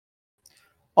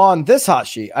On this hot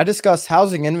sheet, I discuss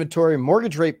housing inventory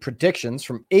mortgage rate predictions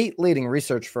from 8 leading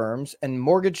research firms and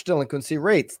mortgage delinquency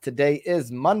rates. Today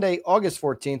is Monday, August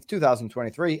 14th,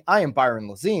 2023. I am Byron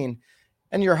Lazine,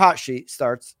 and your hot sheet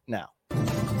starts now.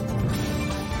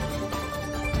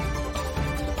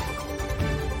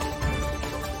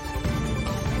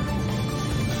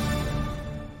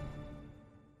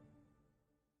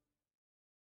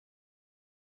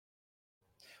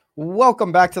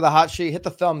 Welcome back to the hot sheet. Hit the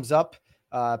thumbs up.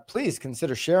 Please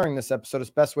consider sharing this episode. It's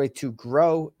the best way to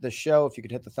grow the show. If you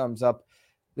could hit the thumbs up,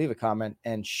 leave a comment,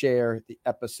 and share the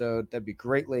episode, that'd be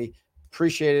greatly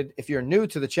appreciated. If you're new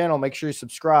to the channel, make sure you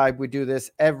subscribe. We do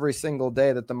this every single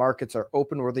day that the markets are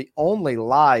open. We're the only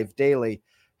live daily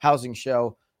housing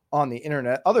show on the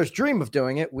internet. Others dream of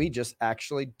doing it. We just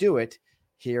actually do it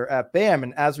here at BAM.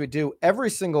 And as we do every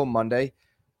single Monday,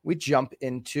 we jump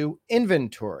into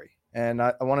inventory. And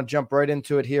I want to jump right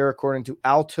into it here. According to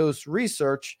Altos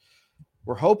Research,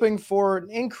 we're hoping for an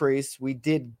increase. We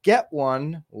did get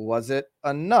one. Was it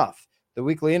enough? The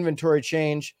weekly inventory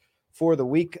change for the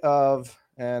week of,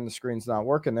 and the screen's not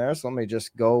working there, so let me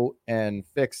just go and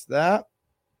fix that.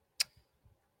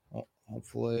 Well,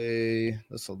 hopefully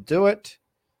this will do it.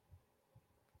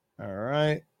 All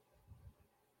right.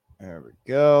 There we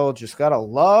go. Just got to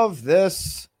love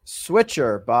this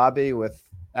switcher, Bobby, with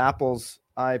Apple's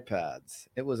iPads.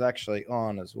 It was actually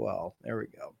on as well. There we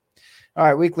go. All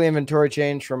right, weekly inventory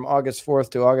change from August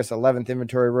 4th to August 11th.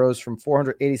 Inventory rose from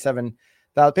 487,000,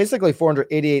 basically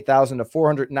 488,000 to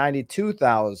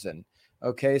 492,000.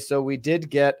 Okay, so we did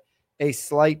get a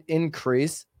slight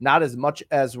increase, not as much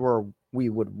as we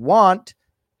would want.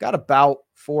 Got about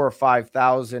 4,000 or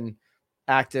 5,000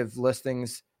 active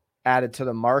listings added to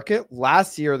the market.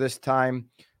 Last year, this time,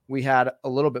 we had a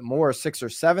little bit more, 6,000 or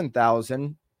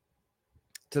 7,000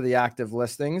 to the active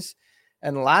listings.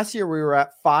 And last year we were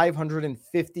at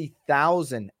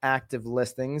 550,000 active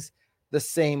listings the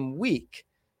same week.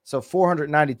 So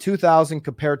 492,000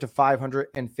 compared to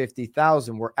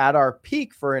 550,000. We're at our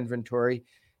peak for inventory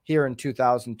here in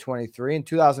 2023. In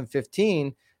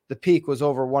 2015, the peak was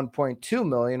over 1.2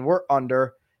 million. We're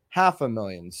under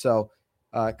 500,000. So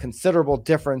considerable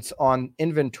difference on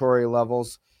inventory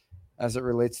levels as it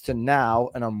relates to now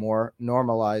in a more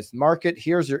normalized market.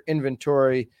 Here's your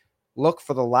inventory look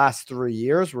for the last 3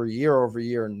 years. We're year over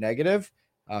year negative,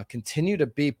 continue to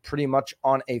be pretty much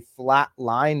on a flat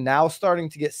line, now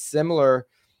starting to get similar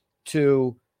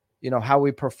to, how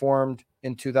we performed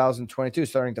in 2022,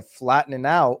 starting to flatten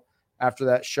out after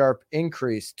that sharp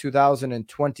increase.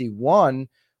 2021,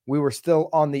 we were still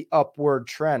on the upward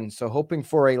trend. So hoping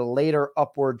for a later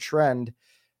upward trend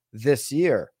this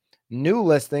year. New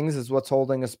listings is what's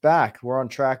holding us back. We're on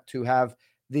track to have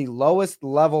the lowest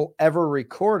level ever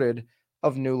recorded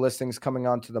of new listings coming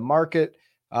onto the market.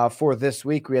 For this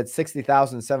week, we had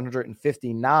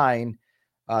 60,759.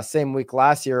 Same week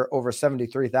last year, over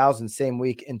 73,000. Same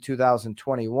week in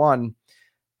 2021,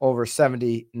 over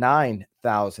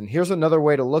 79,000. Here's another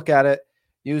way to look at it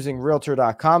using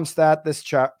Realtor.com stat. This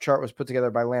chart was put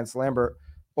together by Lance Lambert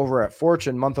over at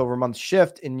Fortune. Month-over-month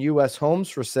shift in U.S. homes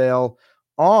for sale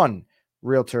on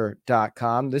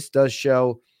Realtor.com. This does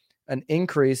show an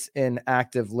increase in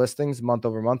active listings month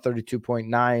over month,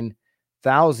 32.9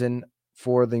 thousand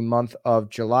for the month of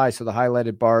July. So the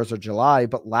highlighted bars are July,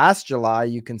 but last July,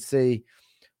 you can see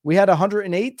we had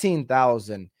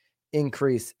 118,000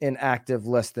 increase in active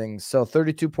listings. So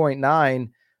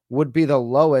 32.9 would be the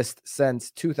lowest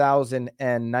since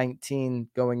 2019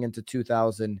 going into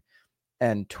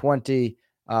 2020.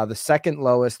 The second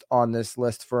lowest on this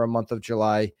list for a month of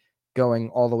July going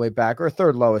all the way back, or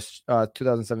third lowest,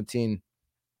 2017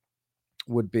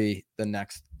 would be the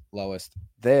next lowest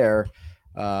there.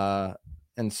 And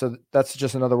so that's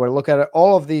just another way to look at it.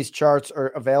 All of these charts are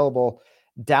available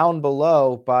down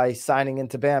below by signing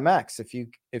into BAMX.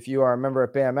 If you are a member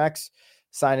at BAMX,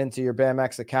 sign into your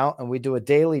BAMX account, and we do a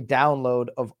daily download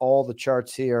of all the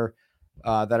charts here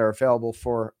that are available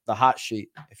for the hot sheet.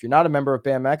 If you're not a member of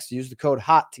BAMX, use the code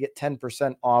HOT to get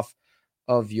 10% off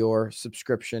of your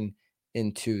subscription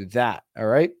into that. All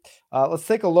right. Let's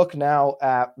take a look now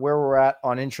at where we're at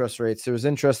on interest rates. There was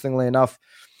interestingly enough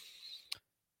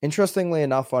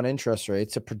on interest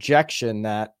rates, a projection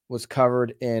that was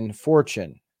covered in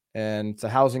Fortune, and it's a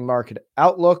housing market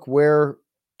outlook where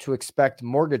to expect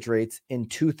mortgage rates in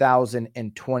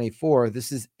 2024.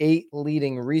 This is 8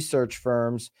 leading research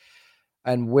firms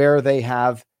and where they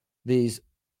have these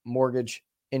mortgage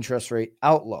interest rate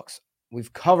outlooks.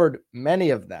 We've covered many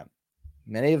of them.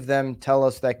 Many of them tell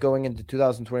us that going into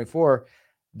 2024,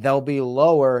 they'll be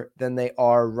lower than they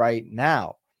are right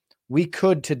now. We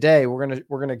could today, we're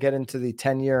going to get into the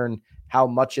 10-year and how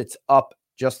much it's up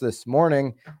just this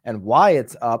morning and why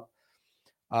it's up.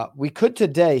 We could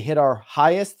today hit our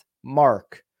highest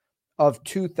mark of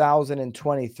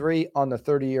 2023 on the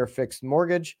 30-year fixed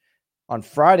mortgage. On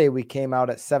Friday, we came out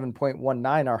at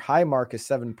 7.19. Our high mark is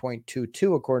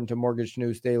 7.22, according to Mortgage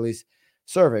News Daily's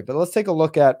survey. But let's take a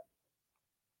look at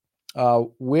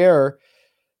where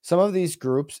some of these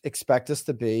groups expect us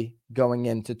to be going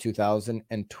into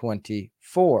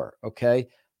 2024. Okay.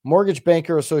 Mortgage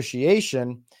Banker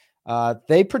Association,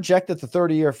 they project that the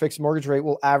 30-year fixed mortgage rate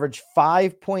will average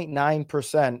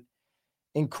 5.9%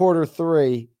 in quarter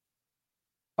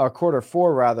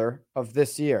four rather of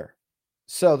this year.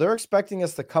 So they're expecting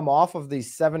us to come off of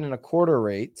these 7.25%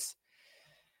 rates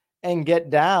and get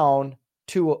down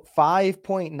to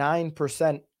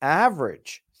 5.9%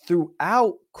 average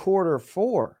throughout quarter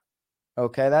four.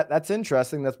 Okay, that's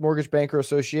interesting. That's Mortgage Banker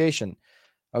Association.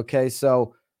 Okay,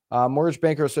 so Mortgage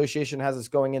Banker Association has us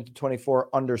going into 24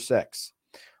 under 6.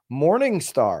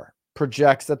 Morningstar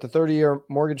projects that the 30-year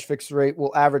mortgage fixed rate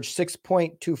will average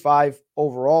 6.25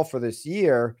 overall for this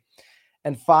year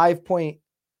and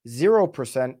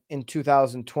 5.0% in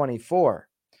 2024.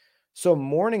 So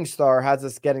Morningstar has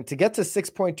us getting to get to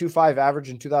 6.25 average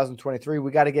in 2023.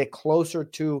 We got to get closer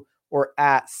to or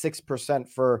at 6%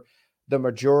 for the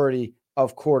majority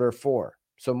of quarter four.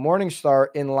 So Morningstar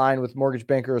in line with Mortgage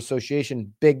Banker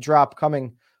Association, big drop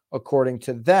coming according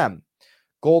to them.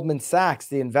 Goldman Sachs,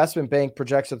 the investment bank,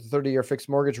 projects that the 30-year fixed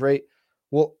mortgage rate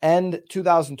will end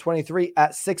 2023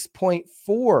 at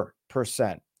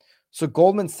 6.4%. So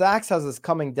Goldman Sachs has us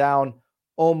coming down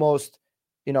almost,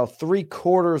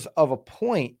 3/4 of a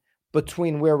point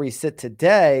between where we sit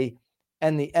today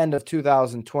and the end of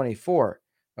 2024.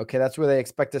 Okay, that's where they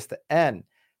expect us to end.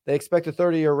 They expect the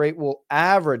 30-year rate will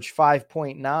average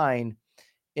 5.9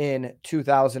 in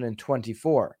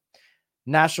 2024.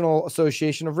 National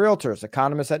Association of Realtors,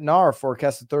 economists at NAR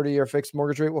forecast the 30-year fixed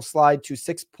mortgage rate will slide to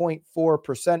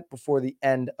 6.4% before the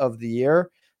end of the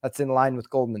year. That's in line with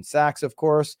Goldman Sachs, of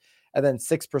course, and then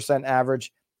 6%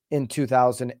 average in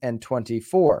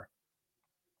 2024.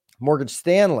 Mortgage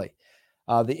Stanley,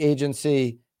 the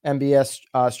agency MBS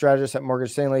strategists at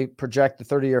Mortgage Stanley project the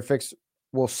 30-year fixed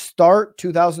will start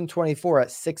 2024 at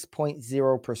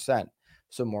 6.0%.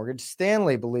 So Mortgage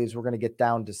Stanley believes we're going to get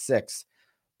down to 6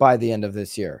 by the end of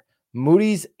this year.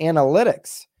 Moody's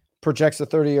Analytics projects the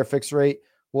 30-year fixed rate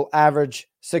will average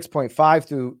 6.5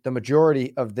 through the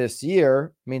majority of this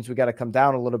year. Means we got to come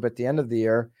down a little bit at the end of the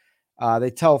year.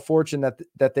 They tell Fortune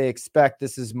that they expect,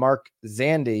 this is Mark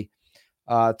Zandi,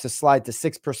 to slide to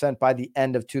 6% by the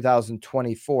end of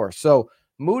 2024. So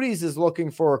Moody's is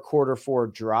looking for a quarter four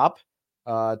drop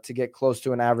to get close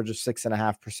to an average of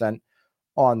 6.5%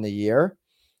 on the year.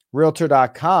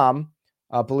 Realtor.com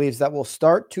believes that we'll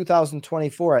start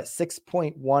 2024 at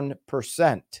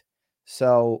 6.1%.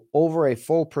 So over a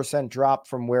full percent drop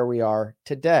from where we are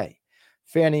today.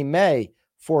 Fannie Mae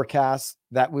forecasts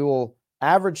that we will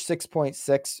average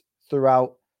 6.6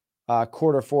 throughout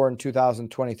quarter four in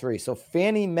 2023. So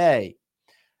Fannie Mae,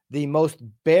 the most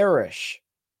bearish,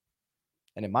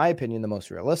 and in my opinion, the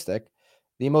most realistic,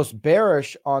 the most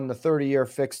bearish on the 30-year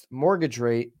fixed mortgage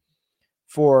rate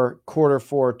for quarter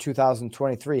four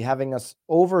 2023, having us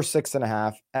over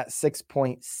 6.5 at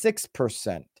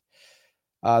 6.6%.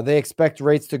 They expect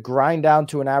rates to grind down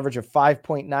to an average of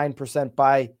 5.9%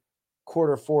 by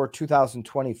quarter four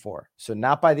 2024. So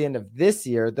not by the end of this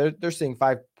year. They're seeing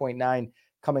 5.9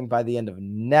 coming by the end of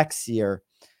next year.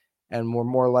 And we're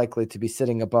more likely to be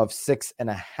sitting above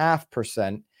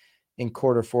 6.5% in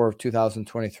quarter four of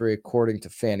 2023, according to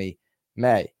Fannie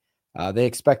Mae. They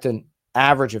expect an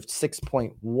average of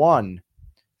 6.1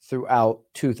 throughout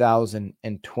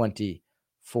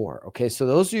 2024. Okay, so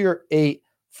those are your 8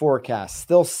 forecasts.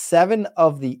 Still 7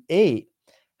 of the 8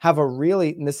 have a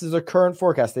really, and this is a current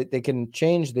forecast. They can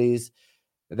change these.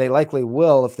 They likely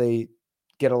will if they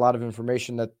get a lot of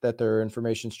information that their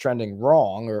information's trending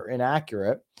wrong or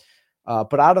inaccurate.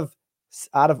 But out of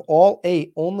all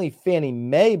 8, only Fannie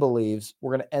Mae believes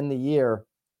we're going to end the year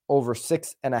over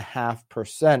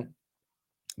 6.5%.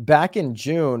 Back in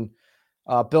June,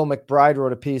 Bill McBride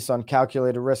wrote a piece on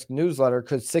Calculated Risk newsletter.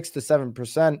 Could 6 to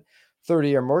 7%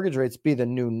 30-year mortgage rates be the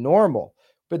new normal?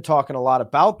 Been talking a lot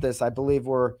about this. I believe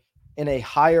we're in a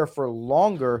higher for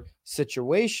longer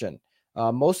situation.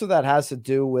 Most of that has to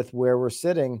do with where we're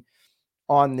sitting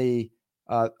on the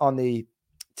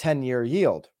 10-year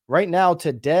yield. Right now,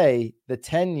 today, the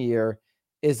 10-year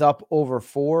is up over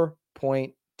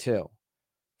 4.2.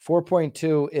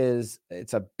 4.2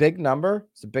 it's a big number.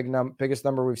 It's the biggest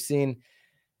number we've seen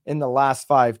in the last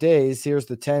 5 days. Here's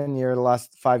the 10-year, the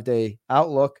last 5-day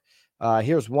outlook.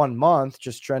 Here's 1 month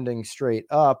just trending straight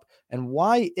up. And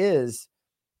why is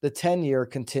the 10-year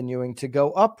continuing to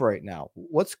go up right now?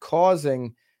 What's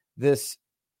causing this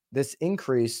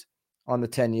increase on the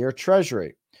 10-year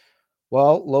Treasury?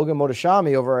 Well, Logan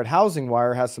Mohtashami over at Housing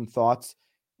Wire has some thoughts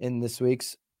in this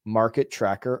week's Market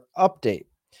Tracker update.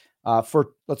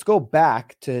 Let's go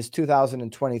back to his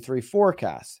 2023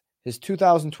 forecast. His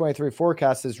 2023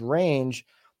 forecast, his range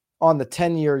on the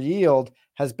 10-year yield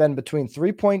has been between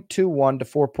 3.21 to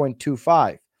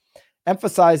 4.25,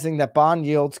 emphasizing that bond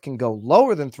yields can go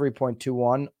lower than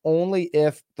 3.21 only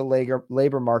if the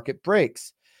labor market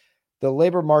breaks. The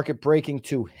labor market breaking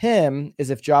to him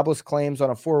is if jobless claims on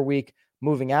a 4-week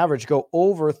moving average go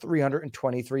over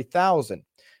 323,000.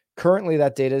 Currently,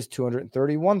 that data is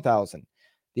 231,000.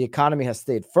 The economy has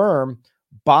stayed firm.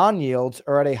 Bond yields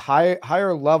are at a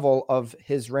higher level of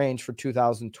his range for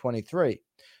 2023.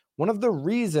 One of the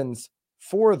reasons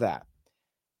for that,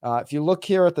 if you look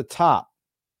here at the top,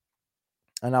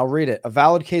 and I'll read it, a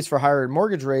valid case for higher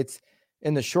mortgage rates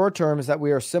in the short term is that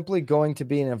we are simply going to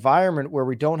be in an environment where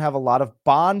we don't have a lot of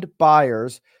bond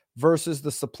buyers versus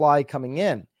the supply coming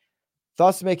in,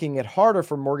 thus making it harder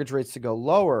for mortgage rates to go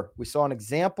lower. We saw an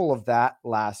example of that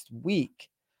last week.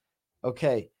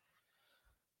 Okay,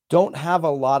 don't have a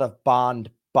lot of bond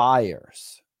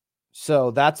buyers. So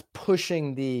that's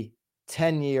pushing the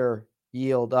 10-year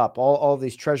yield up, all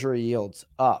these treasury yields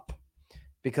up,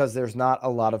 because there's not a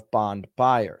lot of bond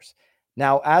buyers.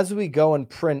 Now, as we go and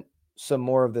print some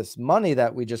more of this money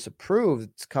that we just approved,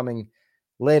 it's coming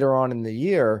later on in the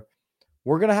year,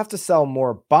 we're going to have to sell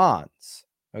more bonds.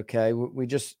 Okay, we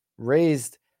just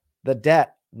raised the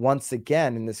debt once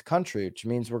again in this country, which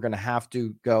means we're going to have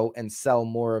to go and sell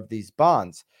more of these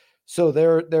bonds. So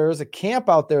there is a camp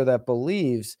out there that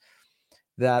believes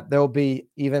that there'll be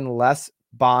even less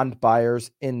bond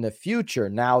buyers in the future.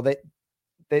 Now,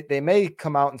 they may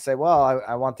come out and say, well,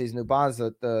 I want these new bonds,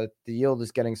 that the yield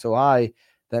is getting so high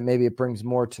that maybe it brings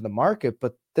more to the market,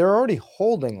 but they're already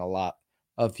holding a lot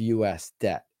of U.S.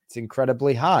 debt. It's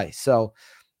incredibly high. So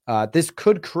this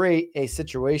could create a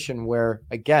situation where,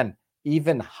 again,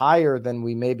 even higher than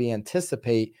we maybe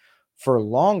anticipate for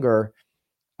longer,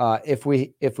 if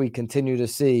we continue to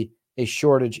see a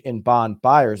shortage in bond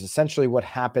buyers. Essentially what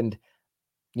happened,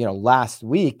 last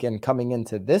week and coming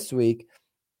into this week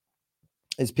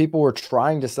is people were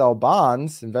trying to sell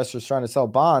bonds, investors trying to sell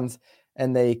bonds,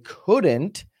 and they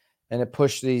couldn't, and it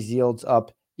pushed these yields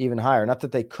up even higher. Not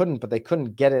that they couldn't, but they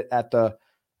couldn't get it at the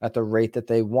rate that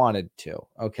they wanted to.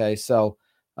 Okay, so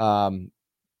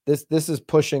this is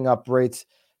pushing up rates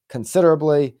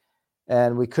considerably,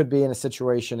 and we could be in a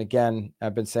situation again.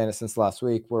 I've been saying it since last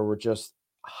week, where we're just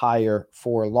higher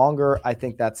for longer. I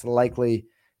think that's likely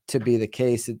to be the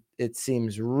case. It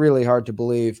seems really hard to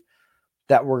believe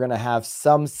that we're going to have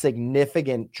some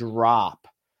significant drop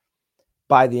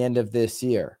by the end of this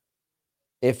year.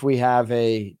 If we have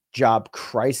a job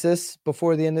crisis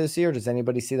before the end of this year, does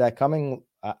anybody see that coming?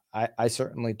 I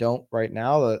certainly don't right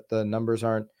now. The numbers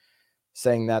aren't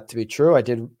saying that to be true. I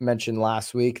did mention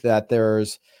last week that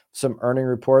there's some earning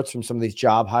reports from some of these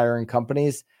job hiring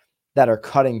companies that are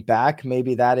cutting back.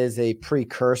 Maybe that is a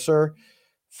precursor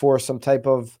for some type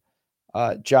of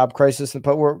job crisis.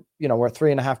 But we're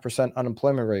 3.5%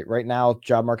 unemployment rate right now.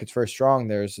 Job market's very strong.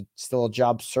 There's still a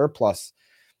job surplus,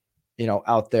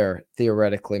 out there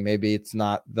theoretically. Maybe it's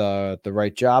not the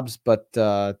right jobs, but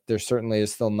there certainly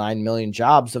is still 9 million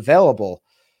jobs available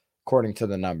according to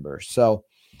the numbers. So,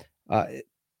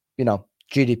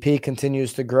 GDP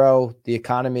continues to grow. The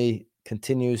economy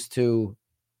continues to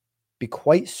be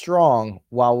quite strong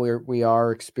while we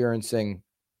are experiencing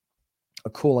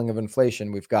a cooling of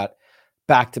inflation. We've got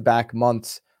back-to-back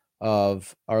months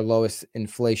of our lowest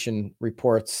inflation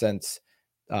reports since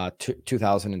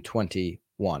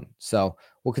 2021. So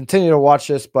we'll continue to watch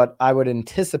this, but I would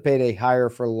anticipate a higher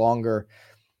for longer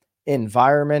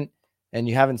environment. And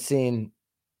you haven't seen,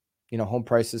 home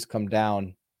prices come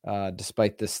down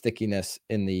despite the stickiness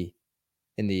in the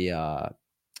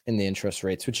interest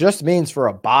rates, which just means for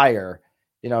a buyer,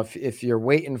 if you're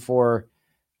waiting for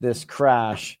this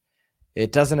crash,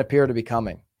 it doesn't appear to be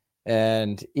coming.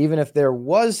 And even if there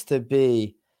was to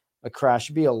be a crash,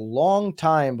 it'd be a long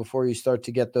time before you start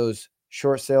to get those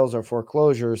short sales or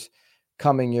foreclosures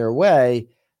coming your way.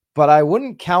 But I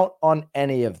wouldn't count on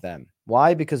any of them.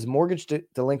 Why? Because mortgage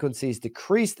delinquencies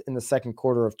decreased in the second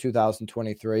quarter of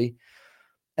 2023.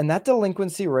 And that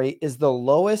delinquency rate is the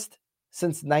lowest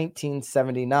since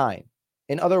 1979.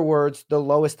 In other words, the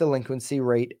lowest delinquency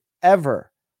rate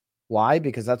ever. Why?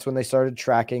 Because that's when they started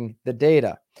tracking the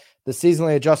data. The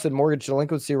seasonally adjusted mortgage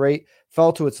delinquency rate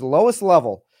fell to its lowest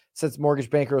level since Mortgage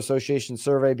Banker Association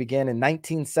survey began in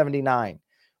 1979,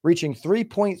 reaching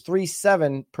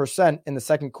 3.37% in the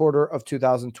second quarter of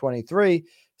 2023,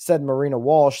 said Marina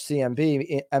Walsh,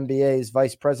 CMB, MBA's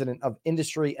Vice President of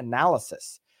Industry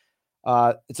Analysis.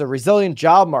 It's a resilient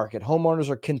job market. Homeowners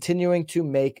are continuing to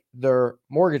make their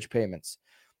mortgage payments.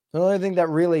 The only thing that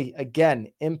really, again,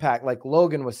 impact, like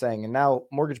Logan was saying, and now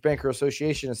Mortgage Banker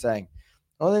Association is saying,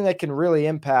 the only thing that can really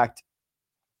impact,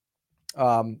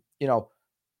 a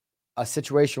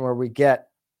situation where we get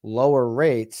lower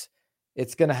rates,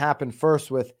 it's going to happen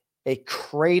first with a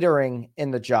cratering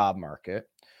in the job market,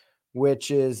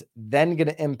 which is then going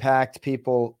to impact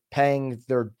people paying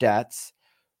their debts,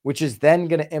 which is then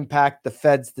going to impact the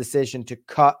Fed's decision to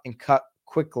cut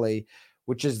quickly,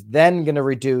 which is then going to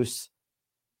reduce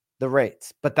the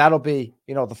rates. But that'll be,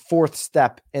 the fourth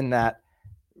step in that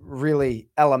really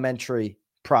elementary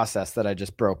process that I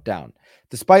just broke down.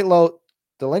 Despite low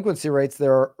delinquency rates,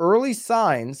 there are early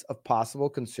signs of possible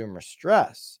consumer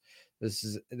stress.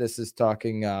 This is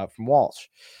talking from Walsh.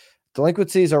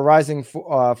 Delinquencies are rising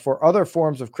for other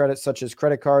forms of credit, such as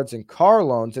credit cards and car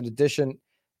loans. In addition,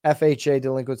 FHA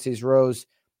delinquencies rose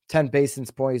 10 basis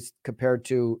points compared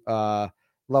to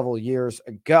level years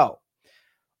ago.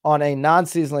 On a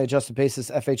non-seasonally adjusted basis,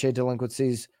 FHA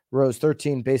delinquencies rose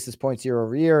 13 basis points year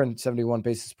over year and 71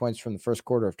 basis points from the first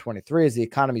quarter of 23. As the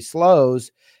economy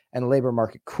slows and labor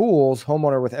market cools,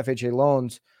 homeowners with FHA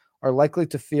loans are likely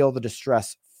to feel the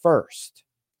distress first.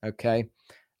 Okay.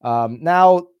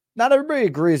 Now, not everybody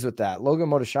agrees with that. Logan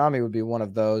Motoshami would be one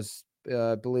of those,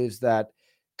 believes that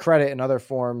credit and other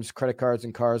forms, credit cards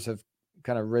and cars, have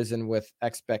kind of risen with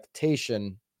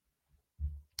expectation.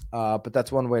 But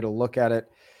that's one way to look at it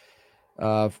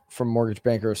from Mortgage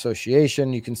Banker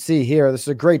Association. You can see here, this is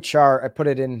a great chart. I put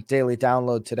it in daily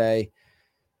download today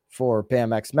for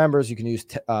BAMX members. You can use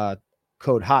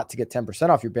code HOT to get 10%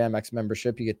 off your BAMX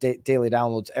membership. You get daily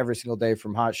downloads every single day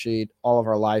from Hot Sheet, all of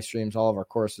our live streams, all of our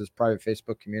courses, private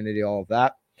Facebook community, all of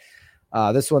that.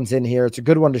 This one's in here. It's a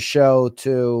good one to show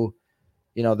to,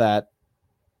 that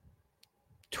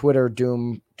Twitter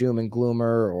doom and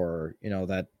gloomer, or,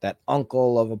 that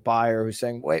uncle of a buyer who's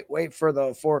saying, wait for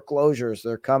the foreclosures.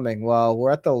 They're coming. Well,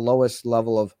 we're at the lowest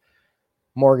level of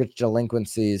mortgage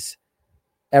delinquencies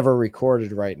ever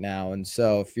recorded right now. And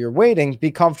so if you're waiting,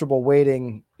 be comfortable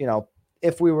waiting.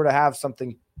 If we were to have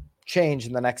something change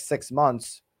in the next 6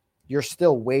 months, you're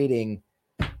still waiting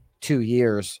 2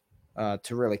 years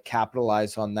to really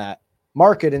capitalize on that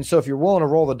market. And so if you're willing to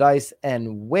roll the dice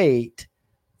and wait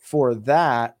for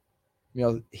that,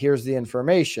 here's the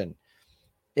information.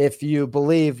 If you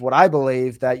believe what I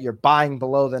believe, that you're buying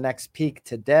below the next peak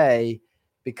today,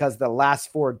 because the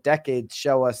last 4 decades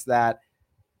show us that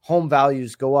home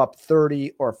values go up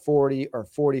 30 or 40 or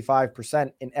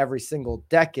 45% in every single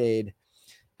decade,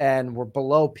 and we're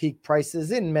below peak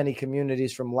prices in many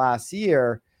communities from last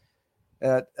year.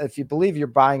 If you believe you're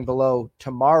buying below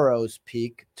tomorrow's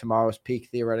peak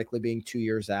theoretically being 2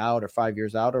 years out or 5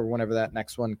 years out or whenever that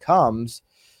next one comes,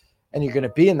 and you're going to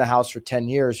be in the house for 10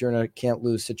 years, you're in a can't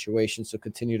lose situation. So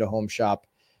continue to home shop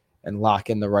and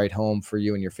lock in the right home for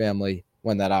you and your family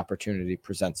when that opportunity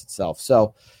presents itself.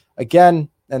 So again,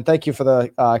 and thank you for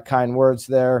the kind words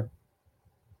there.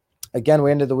 Again,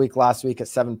 we ended the week last week at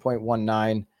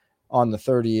 7.19 on the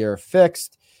 30-year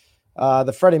fixed.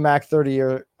 The Freddie Mac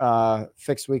 30-year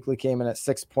fixed weekly came in at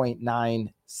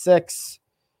 6.96.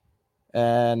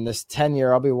 And this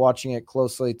 10-year, I'll be watching it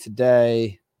closely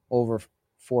today, over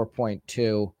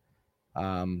 4.2.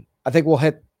 I think we'll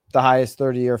hit the highest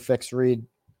 30-year fixed read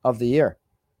of the year,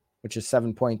 which is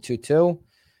 7.22.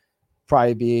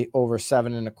 Probably be over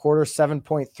 7.25.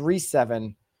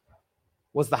 7.37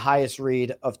 was the highest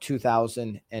read of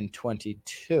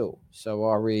 2022. So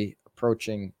are we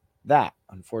approaching that?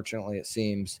 Unfortunately, it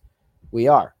seems we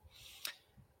are.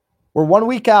 We're 1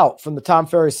 week out from the Tom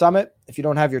Ferry Summit. If you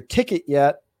don't have your ticket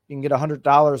yet, you can get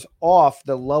 $100 off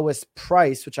the lowest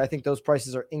price, which I think those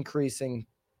prices are increasing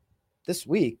this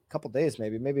week, a couple days,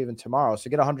 maybe even tomorrow. So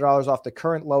get $100 off the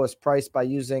current lowest price by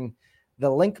using the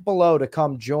link below to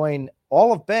come join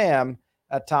all of BAM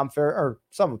at Tom Ferry, or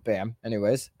some of BAM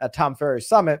anyways, at Tom Ferry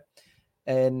Summit.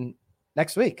 And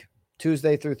next week,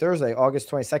 Tuesday through Thursday, August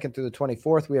 22nd through the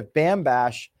 24th, we have BAM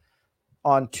Bash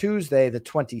on Tuesday, the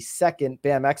 22nd.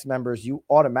 BAMX members, you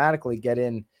automatically get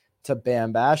in to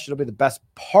BAM Bash. It'll be the best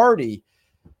party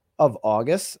of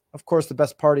August. Of course, the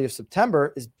best party of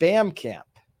September is BAM Camp.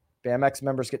 BAMX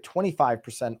members get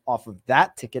 25% off of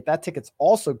that ticket. That ticket's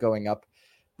also going up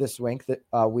this week.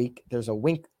 There's a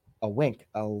link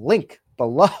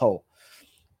below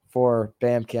for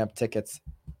BAM Camp tickets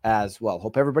as well.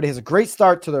 Hope everybody has a great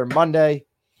start to their Monday.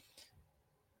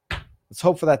 let's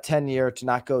hope for that 10-year to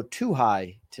not go too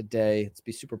high today. Let's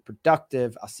be super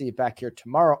productive. I'll see you back here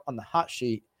tomorrow on the hot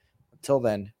sheet. Until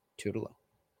then, toodaloo.